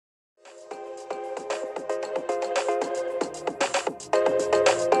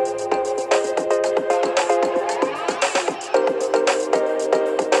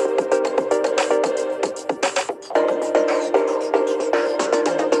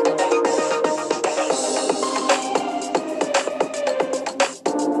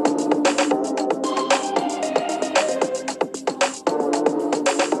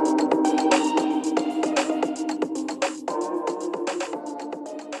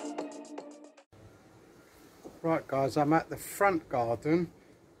Right guys, I'm at the front garden.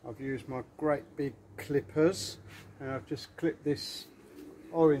 I've used my great big clippers and I've just clipped this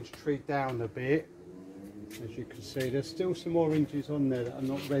orange tree down a bit. As you can see, there's still some oranges on there that are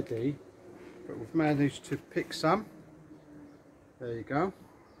not ready, but we've managed to pick some. There you go.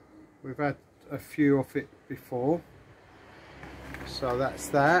 We've had a few of it before, so that's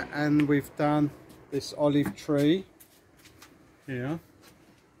that. And we've done this olive tree here,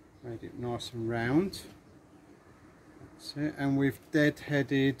 made it nice and round. That's it. And we've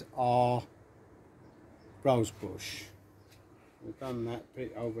deadheaded our rose bush. We've done that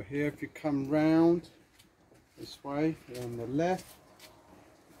bit over here. If you come round this way, on the left,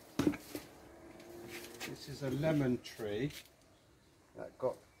 this is a lemon tree that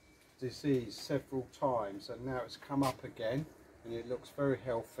got diseased several times, and now it's come up again and it looks very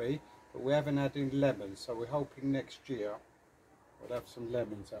healthy, but we haven't had any lemons, so we're hoping next year we'll have some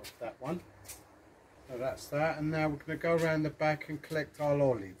lemons out of that one. So that's that, and now we're going to go around the back and collect our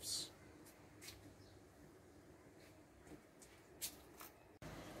olives.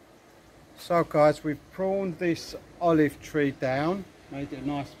 So guys, we've pruned this olive tree down, made it a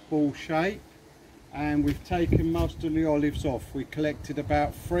nice ball shape, and we've taken most of the olives off. We collected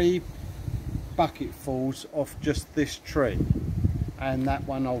about 3 bucketfuls of just this tree and that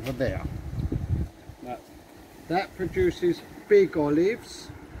one over there. Now, that produces big olives,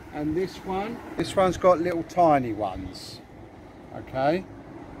 and this one's got little tiny ones. Okay,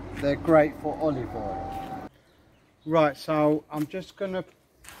 they're great for olive oil. Right, so I'm just going to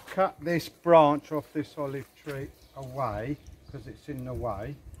cut this branch off this olive tree away because it's in the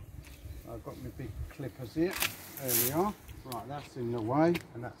way. I've got my big clippers here. There we are. Right, that's in the way,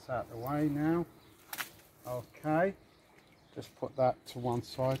 and that's out the way now. Okay, just put that to one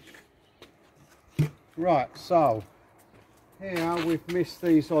side. Right, so here we've missed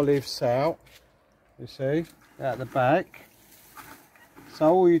these olives out, you see, out the back. So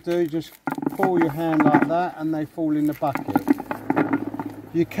all you do is just pull your hand like that and they fall in the bucket.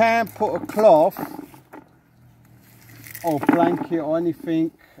 You can put a cloth or blanket or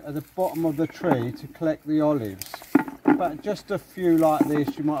anything at the bottom of the tree to collect the olives, but just a few like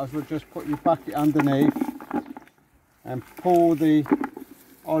this, you might as well just put your bucket underneath and pull the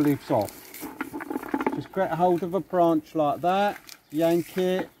olives off. Just get hold of a branch like that, yank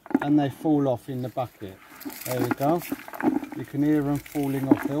it, and they fall off in the bucket. There you go. You can hear them falling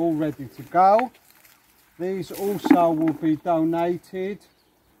off. They're all ready to go. These also will be donated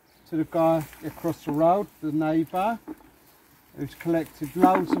to the guy across the road, the neighbour, who's collected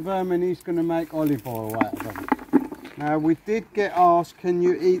loads of them, and he's going to make olive oil out of them. Now, we did get asked, can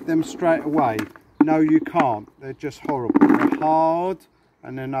you eat them straight away? No, you can't. They're just horrible. They're hard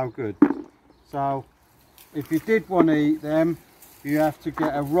and they're no good. So if you did want to eat them, you have to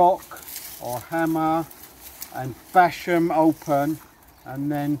get a rock or a hammer and bash them open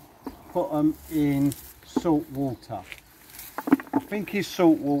and then put them in salt water. I think it's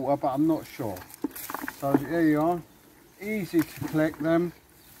salt water, but I'm not sure. So there you are. Easy to collect them.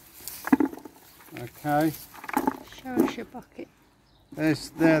 Okay. Show us your bucket.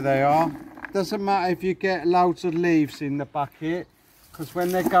 There they are. Doesn't matter if you get loads of leaves in the bucket, because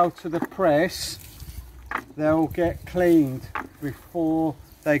when they go to the press, they'll get cleaned before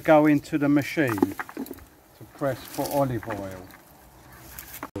they go into the machine to press for olive oil.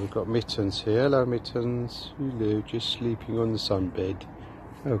 We've got Mittens here. Hello Mittens. Hello, just sleeping on the sunbed.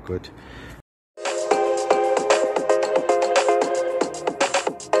 Oh good.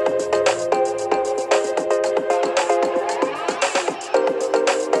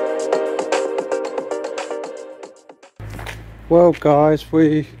 Well guys,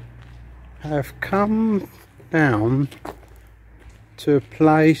 we have come down to a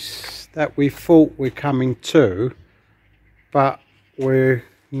place that we thought we're coming to, but we're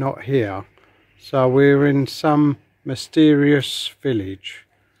not here. So we're in some mysterious village.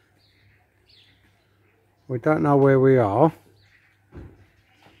 We don't know where we are.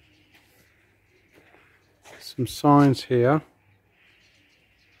 Some signs here.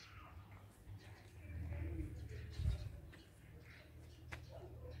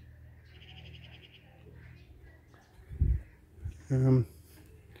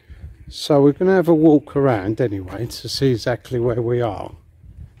 So we're going to have a walk around anyway to see exactly where we are.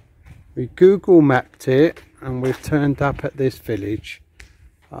 We Google mapped it and we've turned up at this village.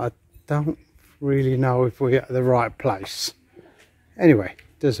 I don't really know if we're at the right place. Anyway,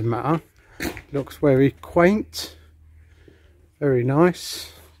 doesn't matter. Looks very quaint, very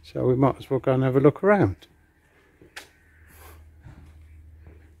nice. So we might as well go and have a look around.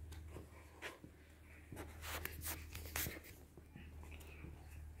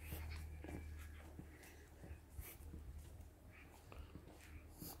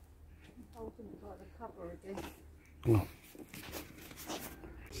 Got the cover again. Oh.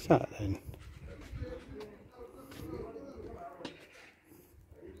 What's that then?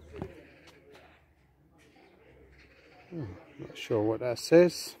 Oh, not sure what that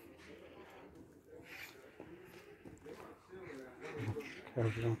says.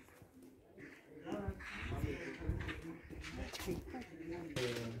 Carry on.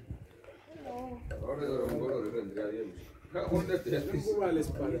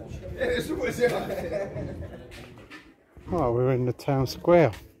 Oh, we're in the town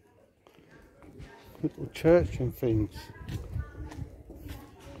square. Little church and things.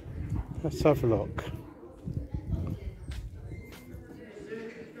 Let's have a look.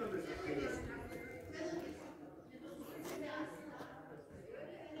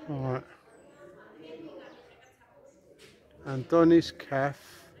 Alright. Andoni's Cafe.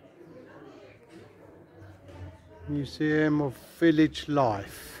 Museum of Village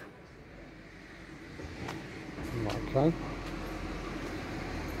Life. Okay.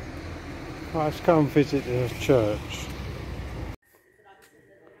 Right, let's go and visit the church.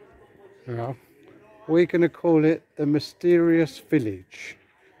 Yeah. We're going to call it the Mysterious Village.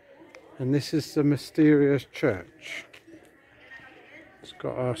 And this is the Mysterious Church. It's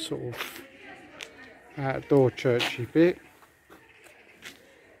got a sort of outdoor churchy bit.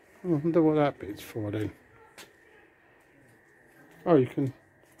 I wonder what that bit's for then. Oh, you can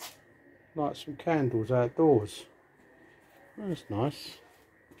light some candles outdoors. That's nice.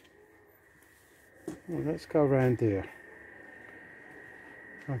 Well, let's go around here.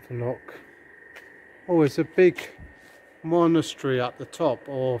 Have a look. Oh, there's a big monastery at the top,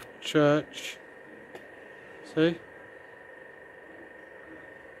 or church. See?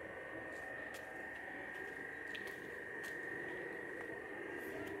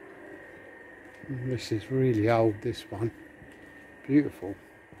 This is really old, this one. Beautiful.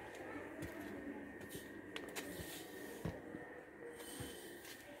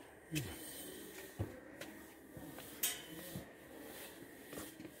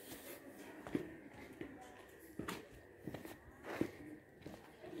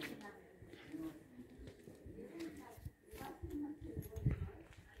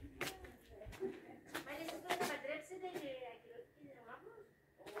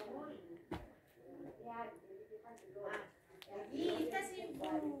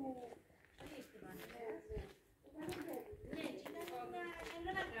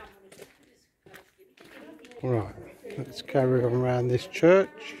 Right, let's carry on around this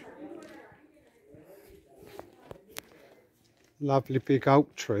church. Lovely big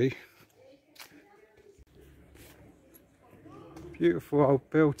oak tree. Beautiful old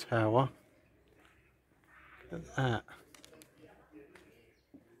bell tower. Look at that.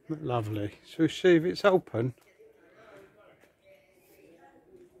 Look lovely. Shall we see if it's open?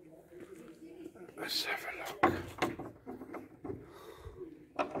 Let's have a look.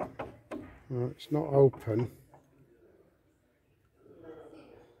 No, it's not open.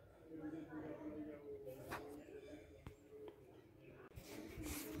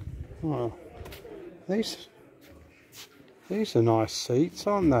 Oh, these are nice seats,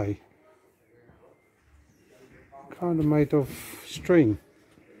 aren't they? Kind of made of string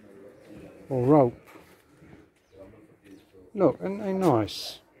or rope. Look, aren't they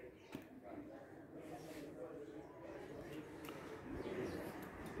nice?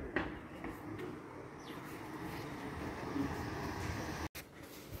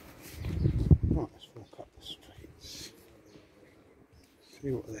 Right, let's walk up the streets.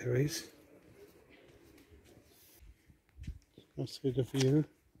 See what there is. Let's see the view.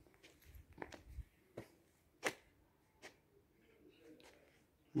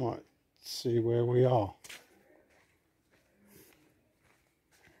 Might see where we are.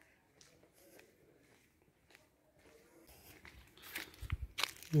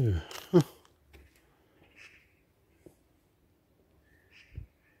 Yeah.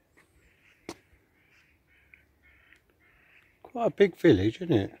 Quite a big village,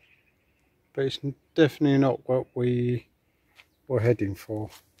 isn't it? But it's definitely not what we were heading for.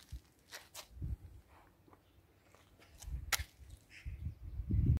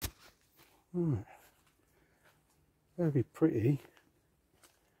 Right. Very pretty.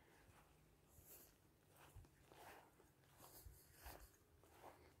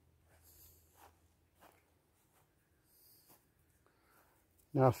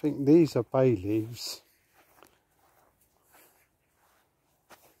 Now I think these are bay leaves.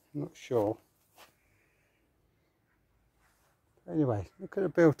 Not sure. Anyway, look at the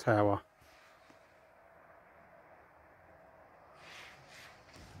bell tower.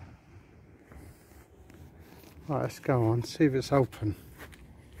 Right, let's go on, see if it's open.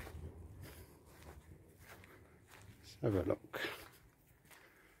 Have a look.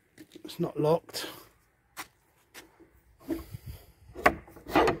 It's not locked.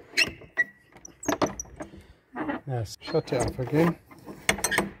 Yes, shut it up again.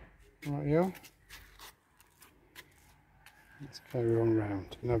 Right here. Let's carry on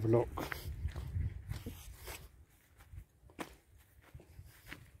round and have a look.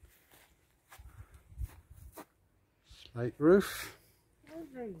 Slate roof.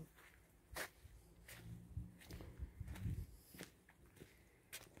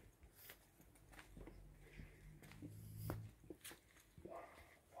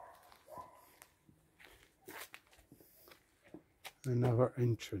 Another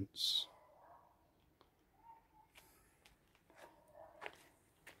entrance.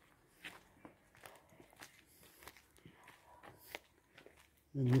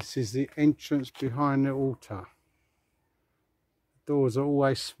 And this is the entrance behind the altar. The doors are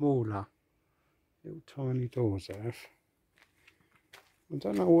always smaller. Little tiny doors they have. I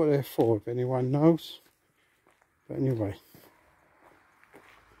don't know what they're for, if anyone knows. But anyway.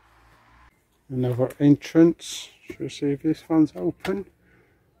 Another entrance. Should we see if this one's open?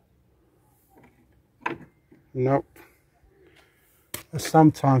 Nope.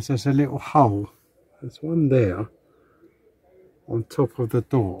 Sometimes there's a little hole. There's one there on top of the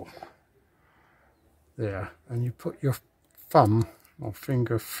door. There. And you put your thumb or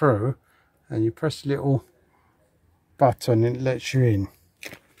finger through and you press a little button and it lets you in.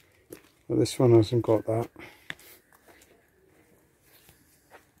 But this one hasn't got that.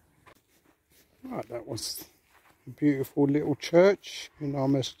 Right, that was a beautiful little church in our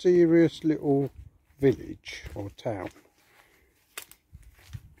mysterious little village or town.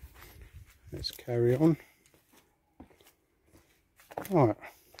 Let's carry on. Right,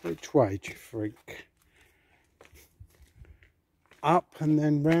 which way do you think? Up and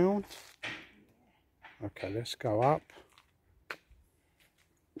then round? Okay, let's go up.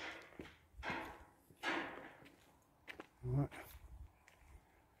 Right.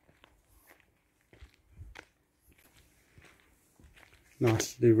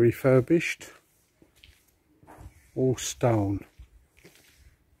 Nicely refurbished. All stone.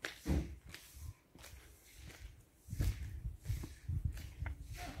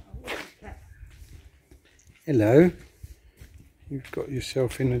 Hello. You've got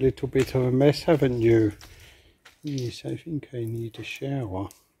yourself in a little bit of a mess, haven't you? Yes, I think I need a shower.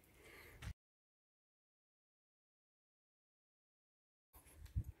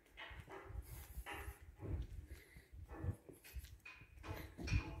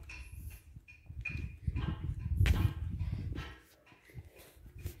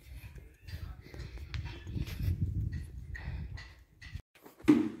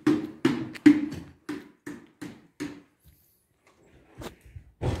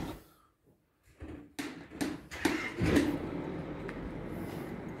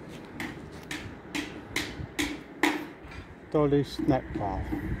 Dolly snack bar.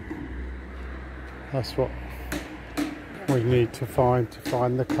 That's what we need to find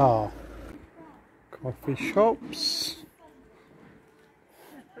the car. Coffee shops.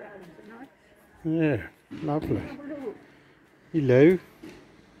 Yeah, lovely. Hello.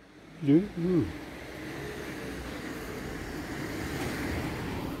 Hello. Ooh.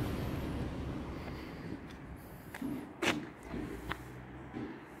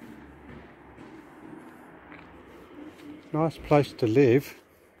 Nice place to live.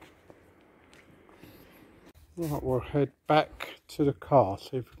 Right, we'll head back to the car,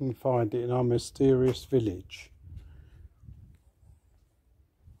 see if we can find it in our mysterious village.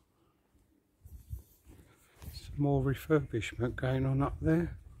 Some more refurbishment going on up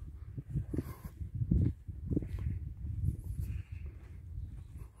there.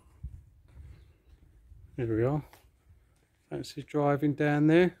 Here we are. Fancy driving down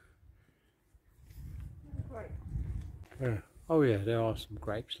there? Yeah. Oh yeah, there are some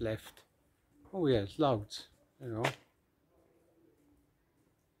grapes left. Oh yeah, there's loads. There you are.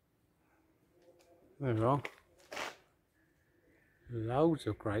 There we are. Loads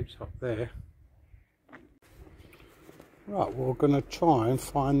of grapes up there. Right, we're going to try and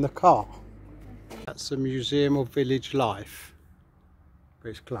find the car. That's the Museum of Village Life, but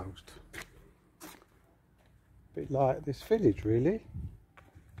it's closed. A bit like this village, really.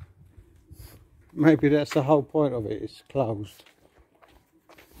 Maybe that's the whole point of it, it's closed.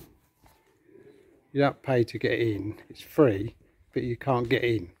 You don't pay to get in, it's free, but you can't get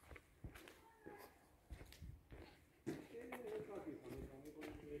in.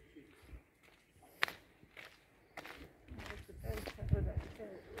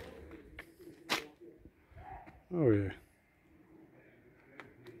 Oh yeah.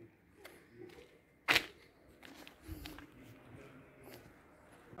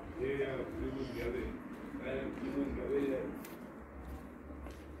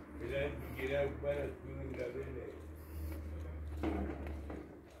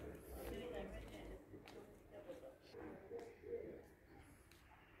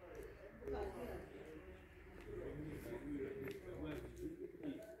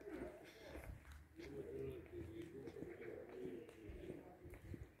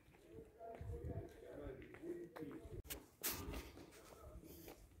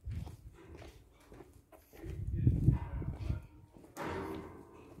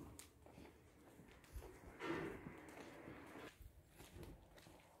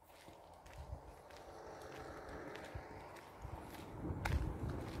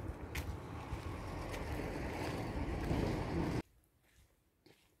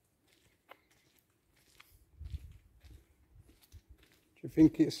 Do you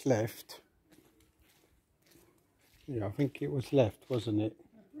think it's left? Yeah, I think it was left, wasn't it?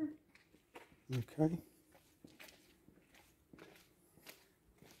 Okay.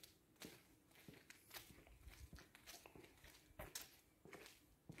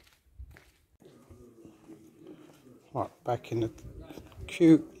 Right, back in the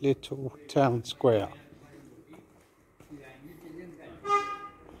cute little town square.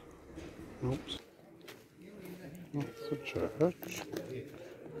 Oops. That's the church.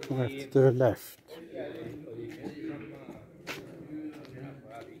 We have to do a left.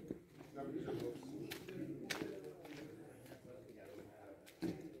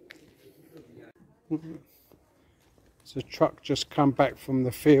 So the truck just come back from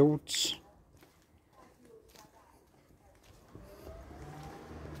the fields.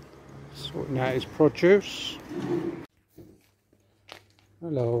 Sorting out his produce.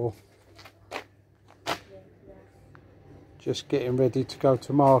 Hello. Just getting ready to go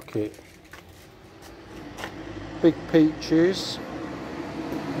to market. Big peaches.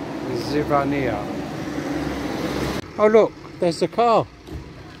 Zivania. Oh look, there's the car.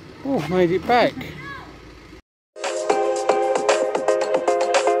 Oh, made it back.